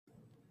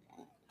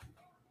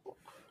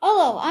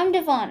Hello, I'm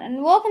Devon,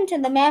 and welcome to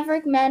the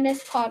Maverick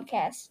Madness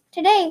podcast.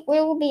 Today, we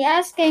will be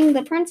asking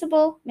the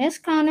principal, Miss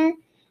Connor,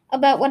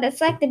 about what it's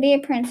like to be a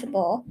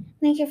principal.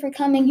 Thank you for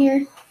coming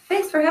here.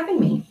 Thanks for having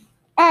me.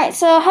 Alright,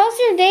 so how's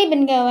your day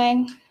been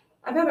going?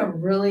 I've had a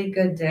really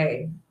good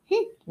day.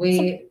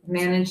 We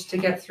managed to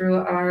get through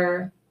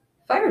our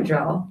fire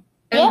drill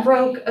and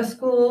broke a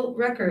school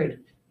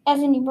record. As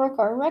in, you broke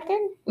our record?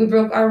 We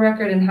broke our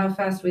record in how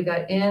fast we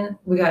got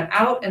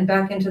out and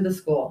back into the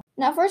school.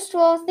 Now, first of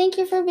all, thank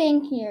you for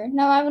being here.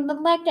 Now, I would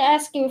like to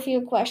ask you a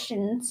few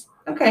questions.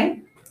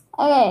 Okay.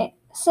 Okay,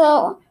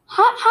 so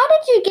how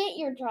did you get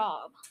your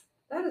job?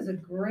 That is a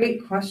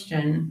great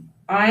question.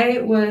 I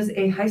was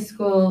a high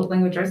school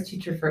language arts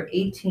teacher for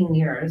 18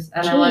 years.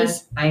 And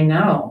I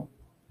know.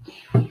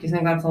 Do you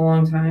think that's a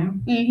long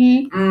time?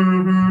 Mm-hmm.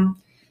 Mm-hmm.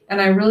 And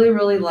I really,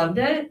 really loved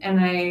it. And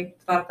I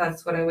thought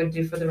that's what I would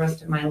do for the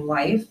rest of my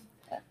life.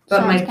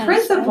 But my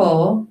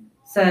principal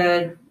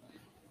said,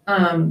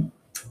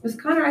 Ms.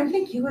 Connor, I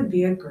think you would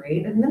be a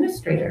great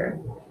administrator.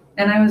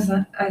 And I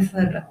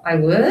said, I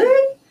would?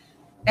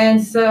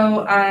 And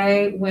so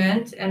I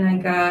went and I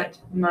got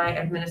my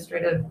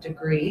administrative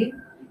degree.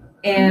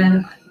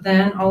 And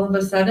then all of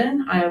a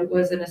sudden, I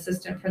was an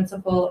assistant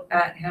principal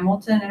at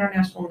Hamilton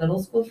International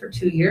Middle School for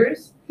 2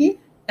 years.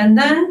 And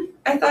then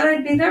I thought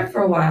I'd be there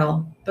for a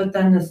while. But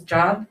then this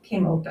job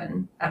came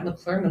open at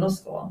McClure Middle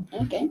School.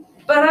 Okay.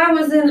 But I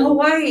was in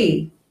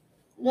Hawaii.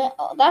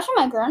 That's where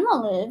my grandma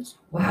lives.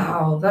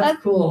 Wow,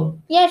 that's cool.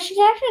 Yeah, she's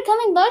actually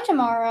coming by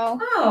tomorrow.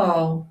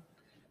 Oh.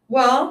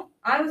 Well,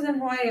 I was in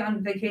Hawaii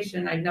on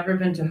vacation. I'd never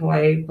been to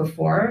Hawaii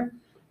before.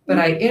 But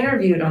I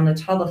interviewed on the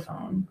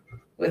telephone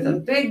with a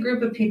big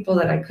group of people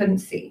that I couldn't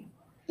see.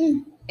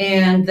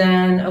 And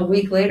then a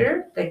week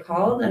later, they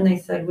called and they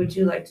said, would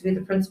you like to be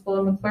the principal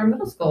of McClure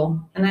Middle School?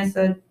 And I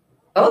said,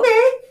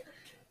 okay.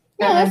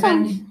 Yeah,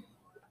 and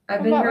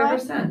I've been here ever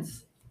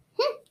since.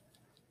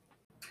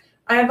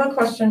 I have a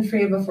question for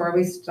you before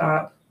we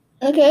stop.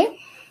 Okay.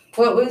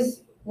 What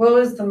was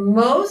the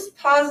most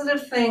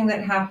positive thing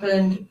that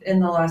happened in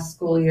the last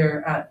school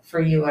year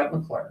for you at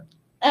McClure?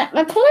 At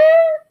McClure?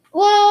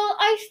 Well,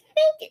 I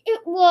think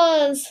it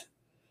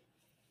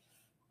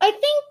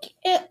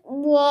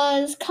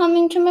was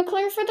coming to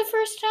McClure for the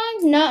first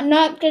time.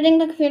 Not getting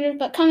the computers,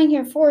 but coming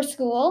here for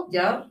school.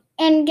 Yep.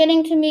 And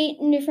getting to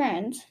meet new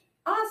friends.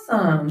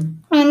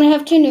 Awesome. I only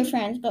have 2 new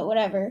friends, but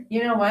whatever.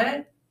 You know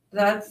what?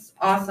 That's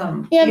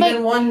awesome. Yeah,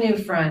 even one new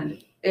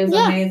friend is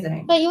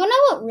amazing. But you wanna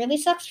know what really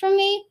sucks for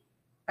me?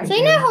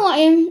 You know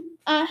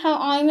how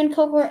I'm in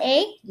cohort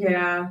A?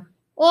 Yeah.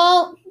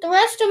 Well, the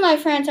rest of my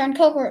friends are in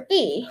cohort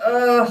B,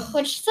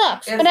 which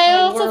sucks. But I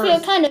also feel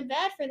kind of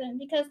bad for them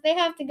because they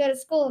have to go to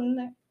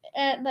school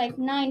at like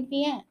 9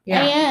 p.m.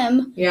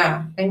 a.m.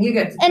 Yeah, and you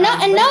get to now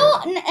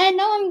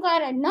I'm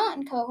glad I'm not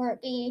in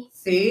cohort B.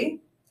 See?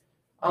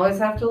 Always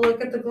have to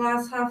look at the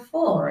glass half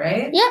full,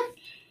 right?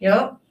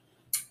 Yep.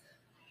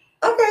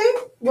 Okay.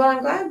 Well,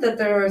 I'm glad that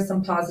there were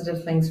some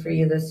positive things for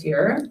you this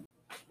year.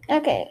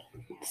 Okay.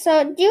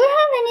 So, do you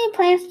have any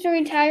plans to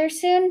retire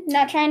soon?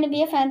 Not trying to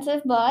be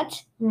offensive,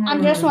 but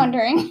I'm just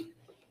wondering.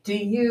 Do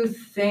you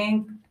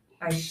think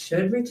I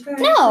should retire?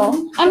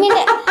 No. I mean,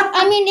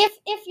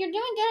 if you're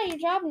doing good at your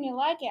job and you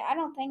like it, I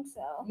don't think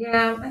so.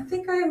 Yeah, I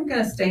think I'm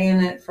going to stay in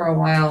it for a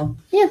while.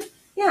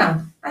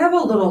 Yeah, I have a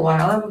little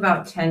while. I have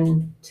about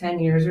 10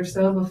 years or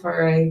so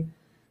before I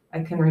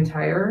can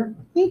retire.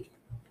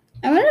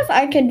 I wonder if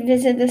I could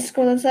visit this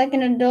school as like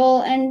an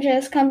adult and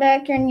just come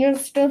back here and you'll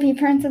still be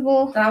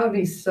principal. That would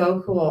be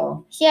so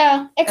cool.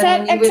 Yeah,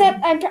 except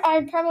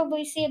I'd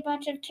probably see a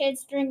bunch of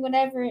kids doing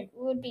whatever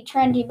would be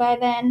trendy by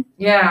then.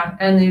 Yeah,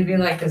 and you'd be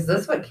like, is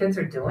this what kids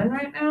are doing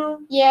right now?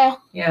 Yeah.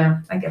 Yeah,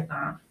 I get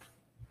that.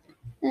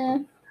 Yeah.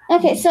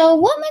 Okay, so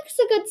what makes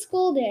a good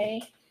school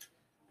day?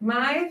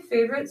 My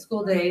favorite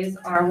school days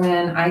are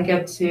when I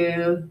get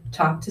to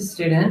talk to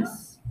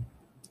students.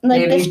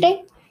 Like this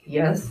day?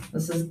 Yes,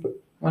 this is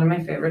one of my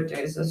favorite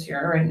days this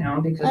year right now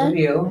because of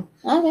you.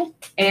 Okay.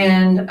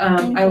 And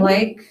I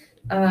like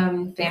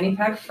Fanny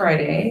Pack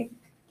Friday,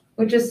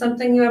 which is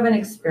something you haven't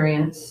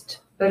experienced,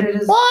 but it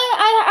is. Well,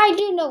 I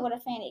do know what a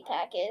fanny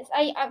pack is.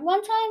 I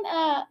one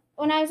time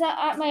when I was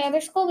at my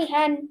other school, we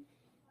had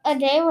a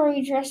day where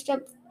we dressed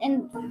up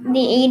in the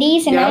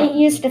 80s, and I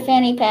used a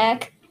fanny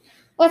pack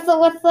with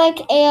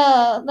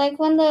like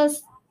one of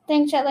those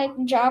things that like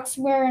jocks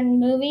wear in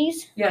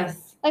movies.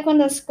 Yes. Like one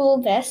of those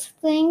school vest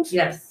things.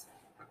 Yes.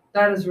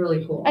 That is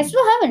really cool. I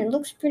still have it. It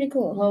looks pretty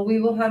cool. Well, we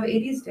will have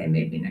 80s Day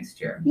maybe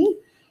next year.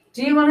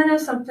 Do you want to know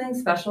something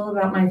special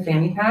about my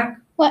fanny pack?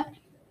 What?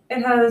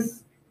 It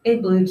has a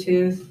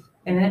Bluetooth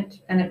in it,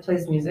 and it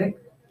plays music.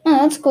 Oh,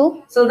 that's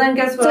cool. So then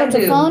guess what I do?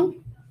 It's a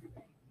phone?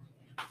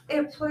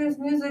 It plays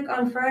music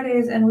on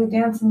Fridays, and we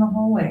dance in the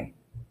hallway.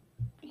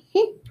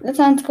 That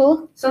sounds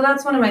cool. So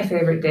that's one of my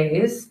favorite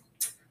days.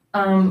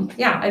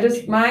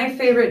 My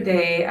favorite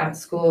day at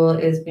school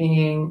is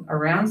being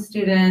around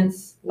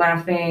students,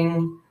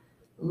 laughing,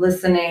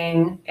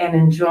 listening, and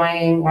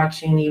enjoying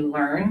watching you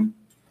learn,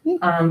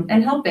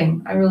 and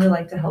helping. I really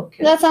like to help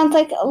kids. That sounds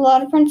like a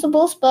lot of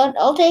principles, but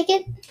I'll take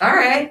it. All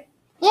right.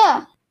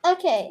 Yeah.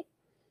 Okay.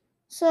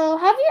 So,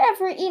 have you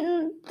ever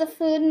eaten the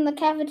food in the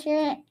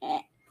cafeteria?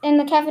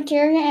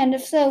 And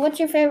if so, what's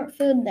your favorite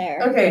food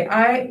there? Okay,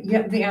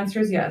 the answer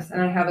is yes,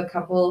 and I have a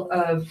couple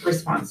of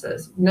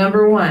responses.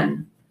 Number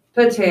one,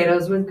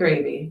 potatoes with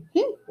gravy.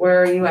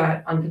 Where are you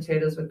at on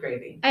potatoes with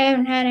gravy? I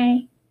haven't had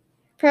any.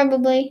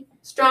 Probably.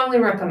 Strongly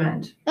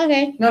recommend.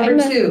 Okay. Number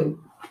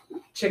two,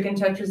 chicken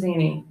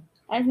tetrazzini.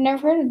 I've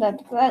never heard of that.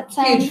 That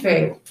sounds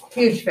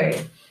huge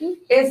fave.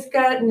 It's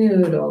got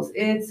noodles,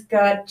 it's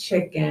got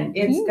chicken,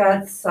 it's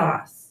got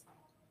sauce.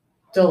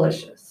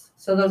 Delicious.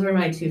 So those were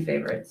my two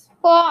favorites.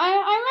 Well, I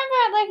remember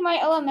at like my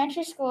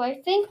elementary school,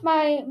 I think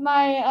my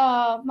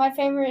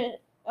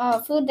favorite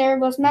food there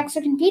was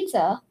Mexican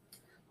pizza.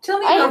 Tell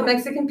me about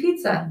Mexican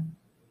pizza.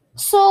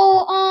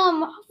 So,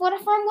 from what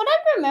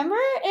I remember,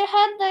 it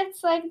had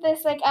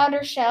this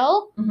outer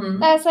shell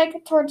that's like a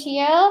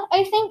tortilla,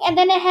 I think, and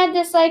then it had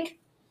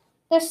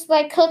this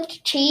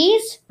cooked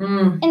cheese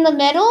in the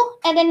middle,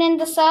 and then in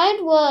the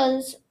side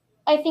was,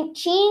 I think,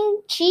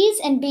 cheese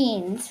and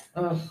beans.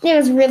 Ugh. It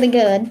was really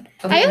good.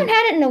 Okay. I haven't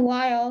had it in a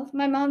while.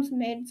 My mom's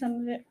made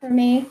some of it for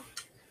me.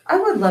 I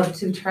would love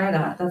to try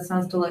that. That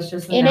sounds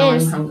delicious, and now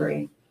I'm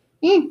hungry.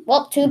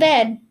 Well, too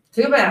bad.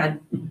 Too bad.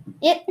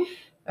 Yep.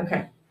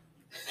 Okay.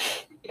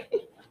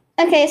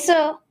 Okay,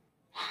 so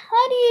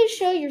how do you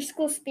show your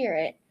school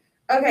spirit?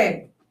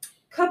 Okay,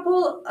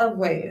 couple of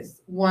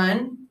ways.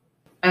 One,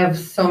 I have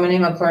so many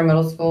McClure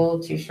Middle School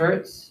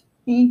t-shirts.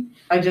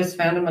 I just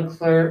found a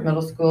McClure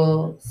Middle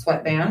School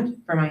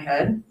sweatband for my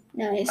head.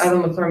 Nice. I have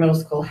a McClure Middle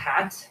School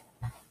hat.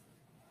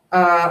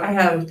 I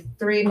have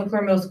 3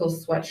 McClure Middle School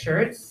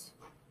sweatshirts.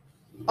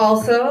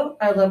 Also,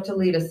 I love to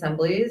lead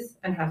assemblies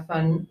and have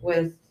fun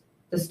with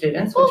the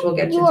students, which we'll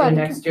get to do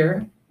next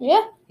year.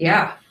 Yeah.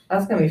 Yeah,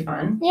 that's going to be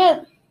fun.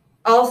 Yeah.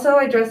 Also,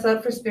 I dress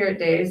up for spirit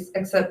days,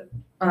 except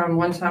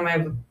one time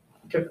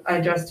I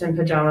dressed in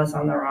pajamas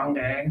on the wrong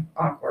day.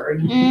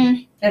 Awkward.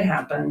 It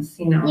happens,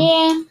 you know.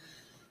 Yeah.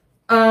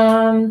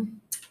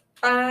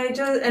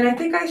 I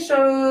think I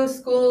show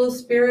school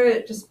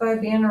spirit just by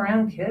being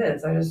around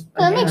kids.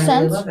 That makes sense.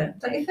 Really love it.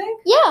 Don't you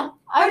think? Yeah.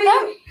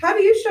 How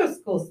do you show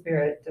school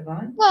spirit,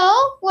 Devon?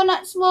 Well,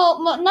 not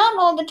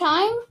all the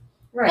time.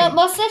 Right. But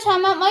most of the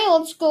time at my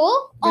old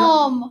school,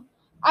 yeah.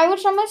 I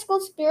would show my school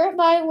spirit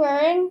by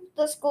wearing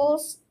the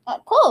school's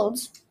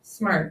clothes.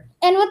 Smart.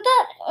 And with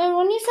that,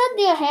 when you said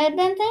the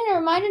headband thing, it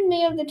reminded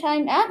me of the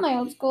time at my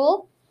old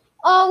school,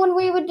 when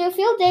we would do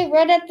field day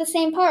right at the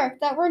same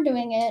park that we're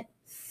doing it.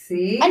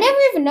 See? I never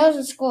even noticed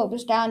the school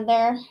was down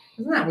there.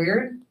 Isn't that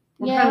weird?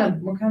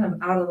 We're kind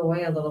of out of the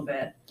way a little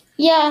bit.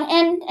 Yeah,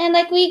 and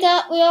like we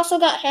also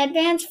got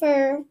headbands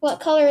for what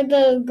color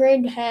the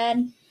grade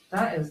had.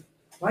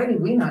 Why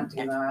did we not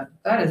do that?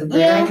 That is a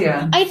great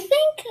idea. I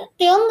think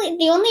the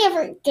only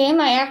ever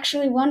game I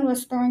actually won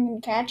was throwing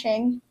and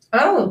catching.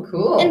 Oh,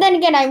 cool. And then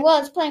again, I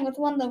was playing with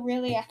one of the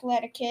really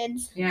athletic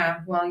kids. Yeah,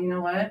 well, you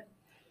know what?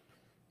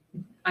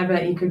 I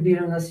bet you could beat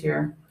them this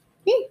year.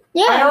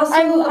 Yeah, I also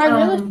I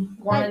really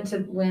wanted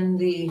to win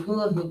the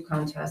hula hoop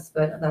contest,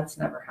 but that's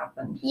never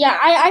happened. Yeah,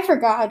 I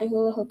forgot how to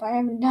hula hoop. I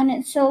haven't done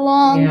it so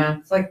long. Yeah,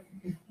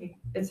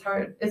 it's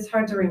hard. It's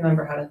hard to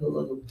remember how to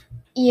hula hoop.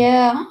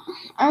 Yeah,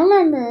 I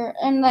remember,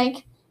 and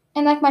my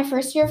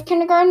first year of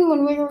kindergarten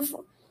when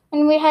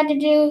we had to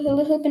do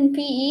hula hoop in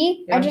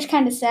PE, yeah. I just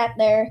kind of sat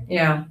there.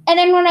 Yeah. And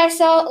then when I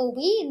saw a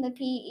Wii in the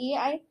PE,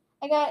 I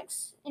got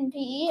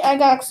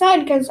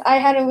excited because I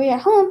had a Wii at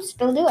home,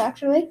 still do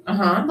actually.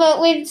 But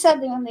we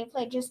sadly only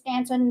played Just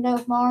Dance and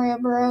no Mario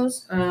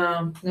Bros.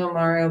 No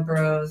Mario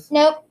Bros.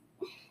 Nope.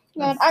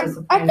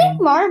 I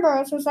think Mario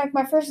Bros was like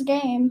my first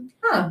game.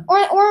 Huh. Or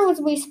it was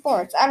Wii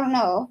Sports. I don't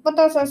know. But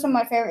those are some of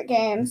my favorite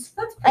games.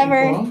 That's pretty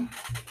ever. Cool.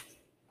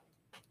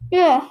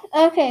 Yeah.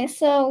 Okay.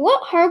 So,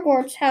 what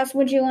Hogwarts house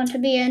would you want to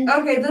be in?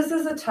 Okay, this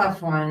is a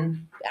tough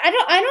one. I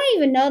don't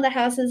even know the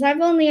houses.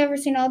 I've only ever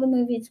seen all the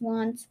movies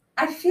once.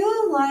 I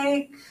feel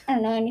like I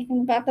don't know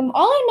anything about them.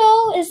 All I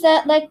know is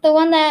that like the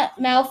one that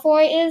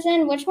Malfoy is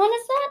in. Which one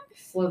is that?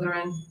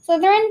 Slytherin.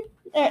 Slytherin.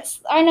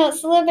 I know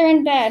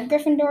Slytherin bad,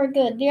 Gryffindor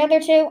good. The other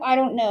two, I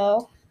don't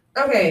know.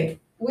 Okay,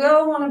 we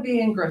all want to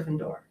be in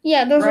Gryffindor.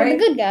 Yeah, those are the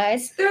good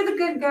guys. They're the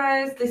good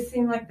guys. They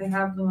seem like they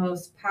have the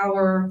most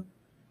power.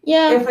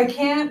 Yeah. If I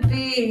can't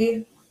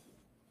be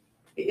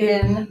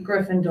in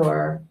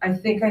Gryffindor, I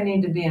think I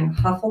need to be in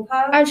Hufflepuff.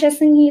 I was just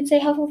thinking you'd say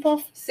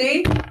Hufflepuff.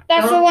 See?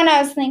 That's the one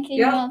I was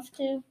thinking of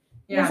too.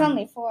 Yeah. There's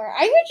only 4.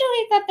 I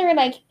originally thought there were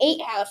like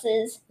 8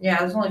 houses. Yeah,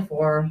 there's only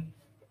 4.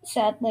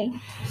 Sadly.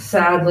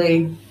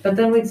 But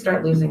then we'd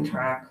start losing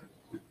track.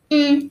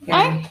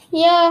 Yeah.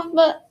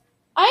 But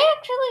I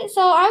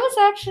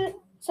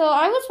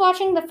was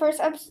watching the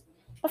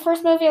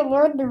first movie of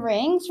Lord of the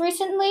Rings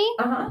recently.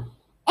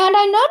 And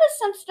I noticed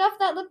some stuff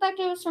that looked like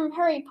it was from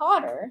Harry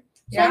Potter.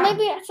 So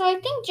I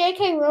think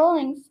J.K.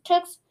 Rowling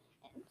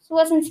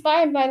was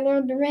inspired by Lord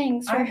of the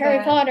Rings for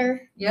Harry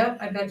Potter. Yep,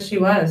 I bet she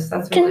was.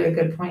 That's really a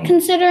good point.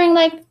 Considering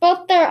like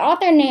both their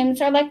author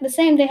names are like the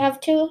same, they have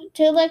two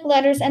like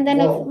letters and then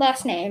a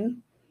last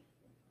name.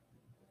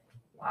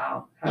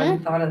 Wow, I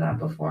hadn't thought of that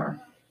before.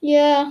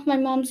 Yeah, my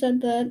mom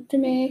said that to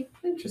me.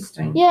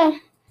 Interesting. Yeah.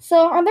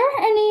 So, are there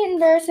any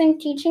embarrassing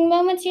teaching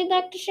moments you'd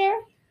like to share?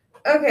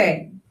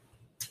 Okay.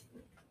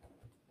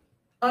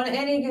 On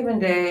any given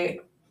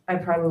day, I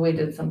probably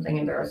did something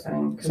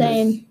embarrassing.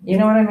 Same. You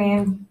know what I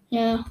mean?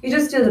 Yeah. You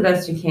just do the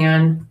best you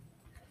can.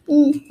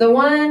 The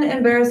one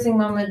embarrassing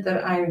moment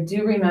that I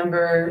do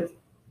remember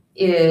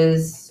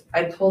is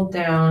I pulled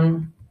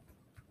down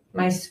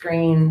my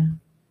screen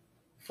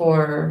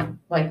for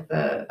like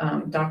the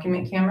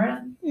document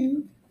camera.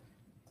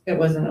 It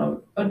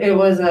wasn't it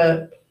was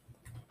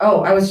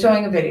I was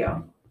showing a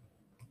video.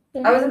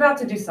 I was about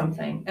to do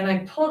something and I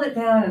pulled it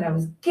down and I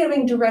was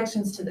giving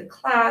directions to the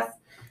class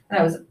and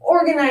I was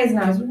organized and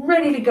I was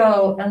ready to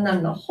go and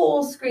then the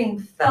whole screen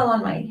fell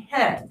on my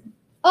head.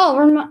 Oh,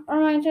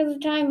 reminds me of the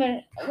time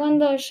when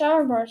those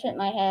shower bars hit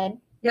my head.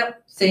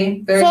 Yep.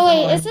 See? Very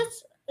similar. Wait, is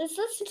this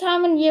the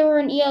time when you were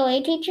an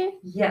ELA teacher?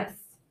 Yes.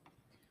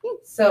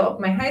 So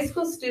my high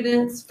school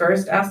students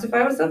first asked if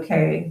I was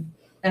okay,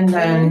 and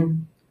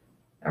then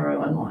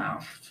everyone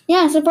laughed.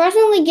 Yeah,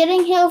 surprisingly,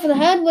 getting hit over the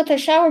head with a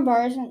shower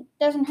bar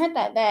doesn't hurt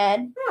that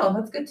bad. Oh,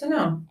 that's good to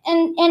know.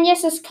 And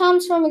yes, this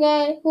comes from a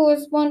guy who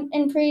was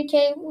in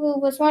pre-K who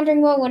was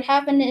wondering what would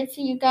happen if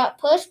you got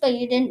pushed but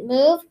you didn't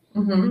move.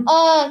 Mm-hmm.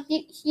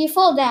 You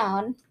fall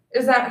down.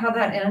 Is that how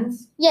that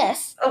ends?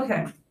 Yes.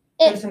 Okay.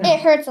 It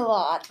hurts a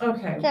lot.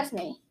 Okay. Trust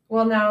me.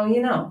 Well, now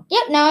you know.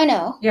 Yep, now I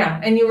know. Yeah,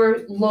 and you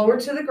were lower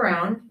to the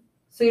ground,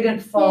 so you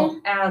didn't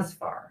fall as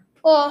far.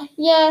 Well,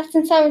 yeah,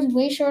 since I was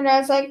way short, I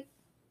was like,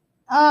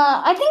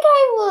 I think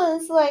I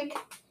was like,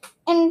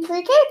 in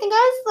pre-K, I think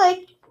I was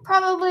like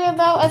probably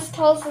about as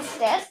tall as the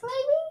steps,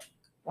 maybe?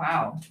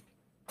 Wow.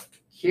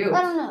 Cute.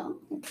 I don't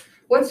know.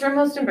 What's your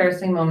most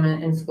embarrassing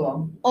moment in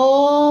school?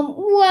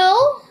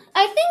 Well,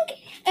 I think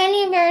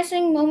any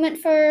embarrassing moment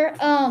for,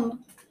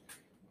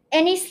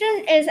 any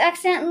student is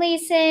accidentally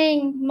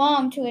saying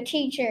mom to a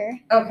teacher.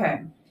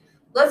 Okay.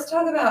 Let's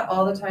talk about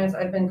all the times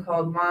I've been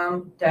called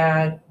mom,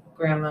 dad,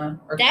 grandma,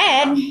 or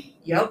Dad? grandma.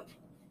 Yep.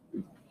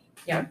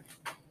 Yeah.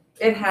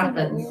 It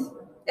happens.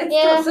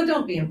 So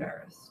don't be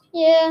embarrassed.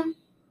 Yeah.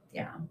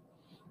 Yeah.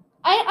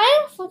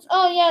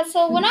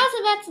 So when I was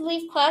about to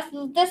leave class,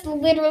 this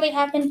literally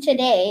happened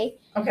today.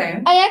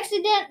 Okay. I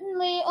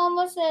accidentally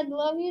almost said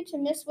love you to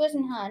Miss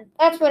Wisenhunt.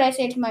 That's what I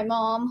say to my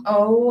mom.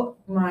 Oh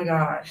my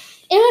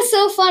gosh. It was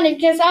so funny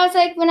because I was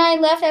like, when I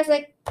left, I was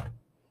like,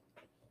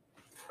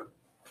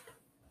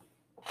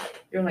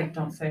 you're like,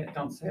 don't say it,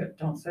 don't say it,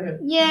 don't say it.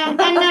 Yeah, and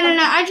no.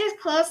 I just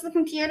closed the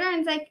computer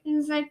and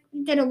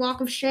did a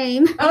walk of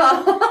shame.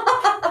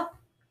 Oh.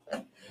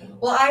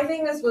 Well, I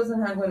think Miss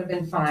Wisenhunt would have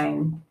been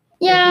fine.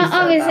 Yeah,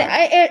 obviously,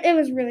 it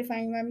was really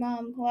funny. My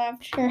mom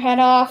laughed her head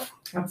off.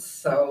 That's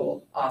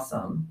so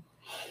awesome.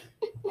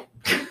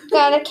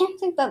 God, I can't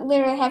think that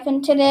literally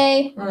happened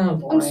today. Oh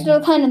boy. I'm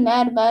still kind of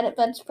mad about it,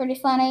 but it's pretty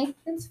funny.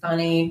 It's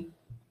funny.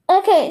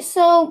 Okay,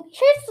 so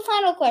here's the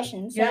final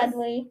question,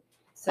 sadly.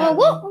 Yes.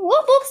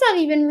 What books have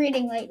you been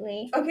reading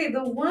lately? Okay,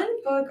 the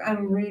one book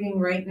I'm reading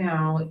right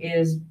now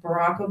is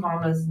Barack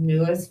Obama's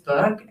newest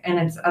book, and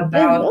it's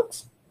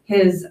about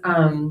his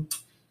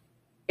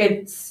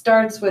it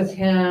starts with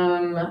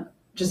him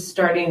just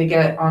starting to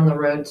get on the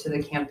road to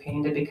the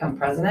campaign to become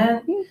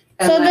president.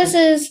 So this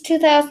is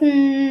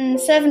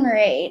 2007 or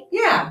 8.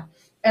 Yeah.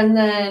 And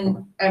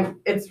then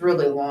it's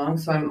really long,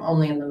 so I'm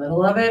only in the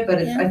middle of it, but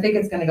I think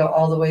it's going to go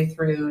all the way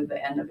through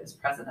the end of his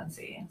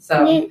presidency.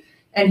 So,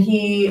 and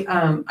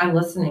I'm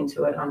listening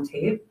to it on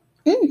tape,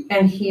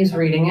 and he's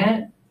reading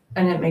it,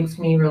 and it makes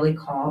me really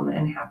calm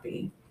and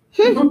happy.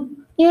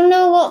 You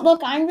know what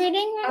book I'm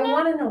reading right now? I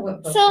want to know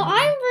what book. So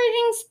I'm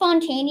reading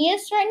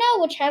Spontaneous right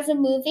now, which has a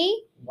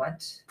movie.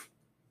 What?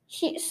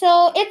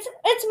 So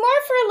it's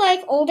more for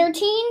like older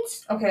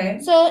teens. Okay.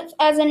 So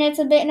it's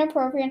a bit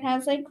inappropriate and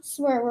has like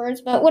swear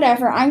words, but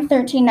whatever. I'm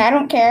 13. I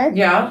don't care.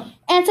 Yeah.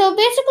 And so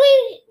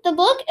basically, the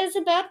book is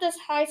about this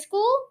high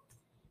school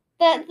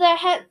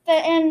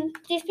and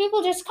these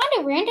people just kind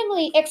of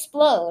randomly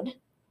explode.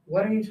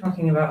 What are you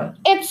talking about?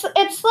 It's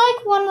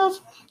like one of those.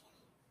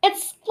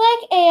 It's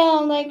like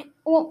a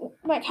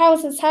like how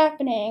is this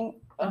happening?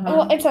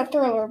 Well, it's a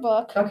thriller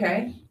book.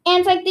 Okay. And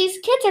it's like these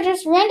kids are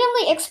just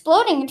randomly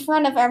exploding in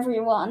front of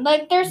everyone.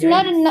 Like there's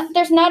not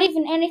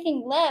even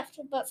anything left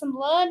but some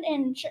blood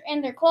and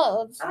their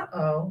clothes.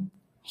 Uh-oh.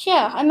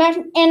 Yeah,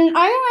 imagine. And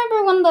I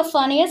remember one of the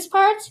funniest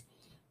parts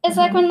is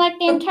like when like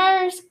the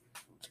entire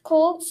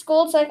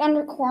school's like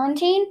under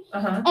quarantine,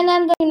 and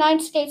then the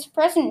United States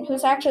president,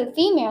 who's actually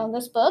female in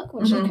this book,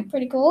 which is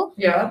pretty cool.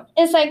 Yeah.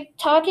 Is like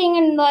talking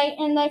and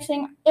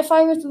saying, if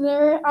I was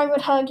there, I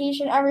would hug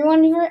each and every one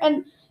of you.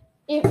 And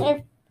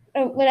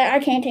I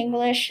can't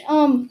English.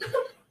 And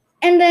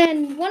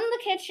then one of the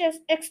kids just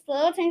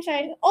explodes and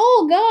says,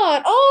 "Oh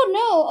God!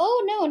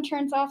 Oh no!" and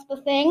turns off the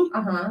thing.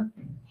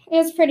 It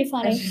was pretty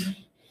funny.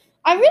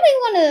 I really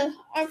want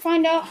to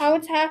find out how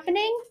it's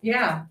happening.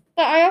 Yeah.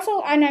 But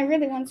I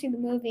really want to see the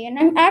movie, and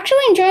I'm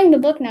actually enjoying the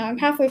book now. I'm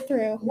halfway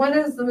through. When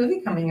is the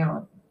movie coming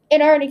out?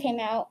 It already came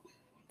out,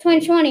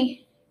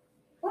 2020.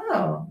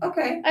 Wow.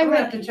 Okay. I'm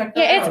gonna have to check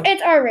that out. Yeah,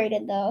 it's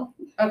R-rated though.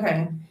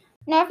 Okay.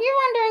 Now, if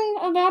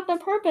you're wondering about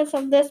the purpose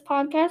of this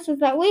podcast, is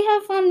that we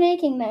have fun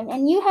making them,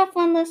 and you have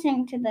fun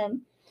listening to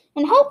them.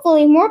 And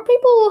hopefully more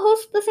people will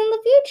host this in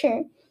the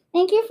future.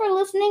 Thank you for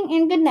listening,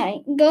 and good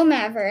night. Go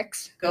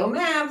Mavericks. Go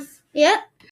Mavs. Yep.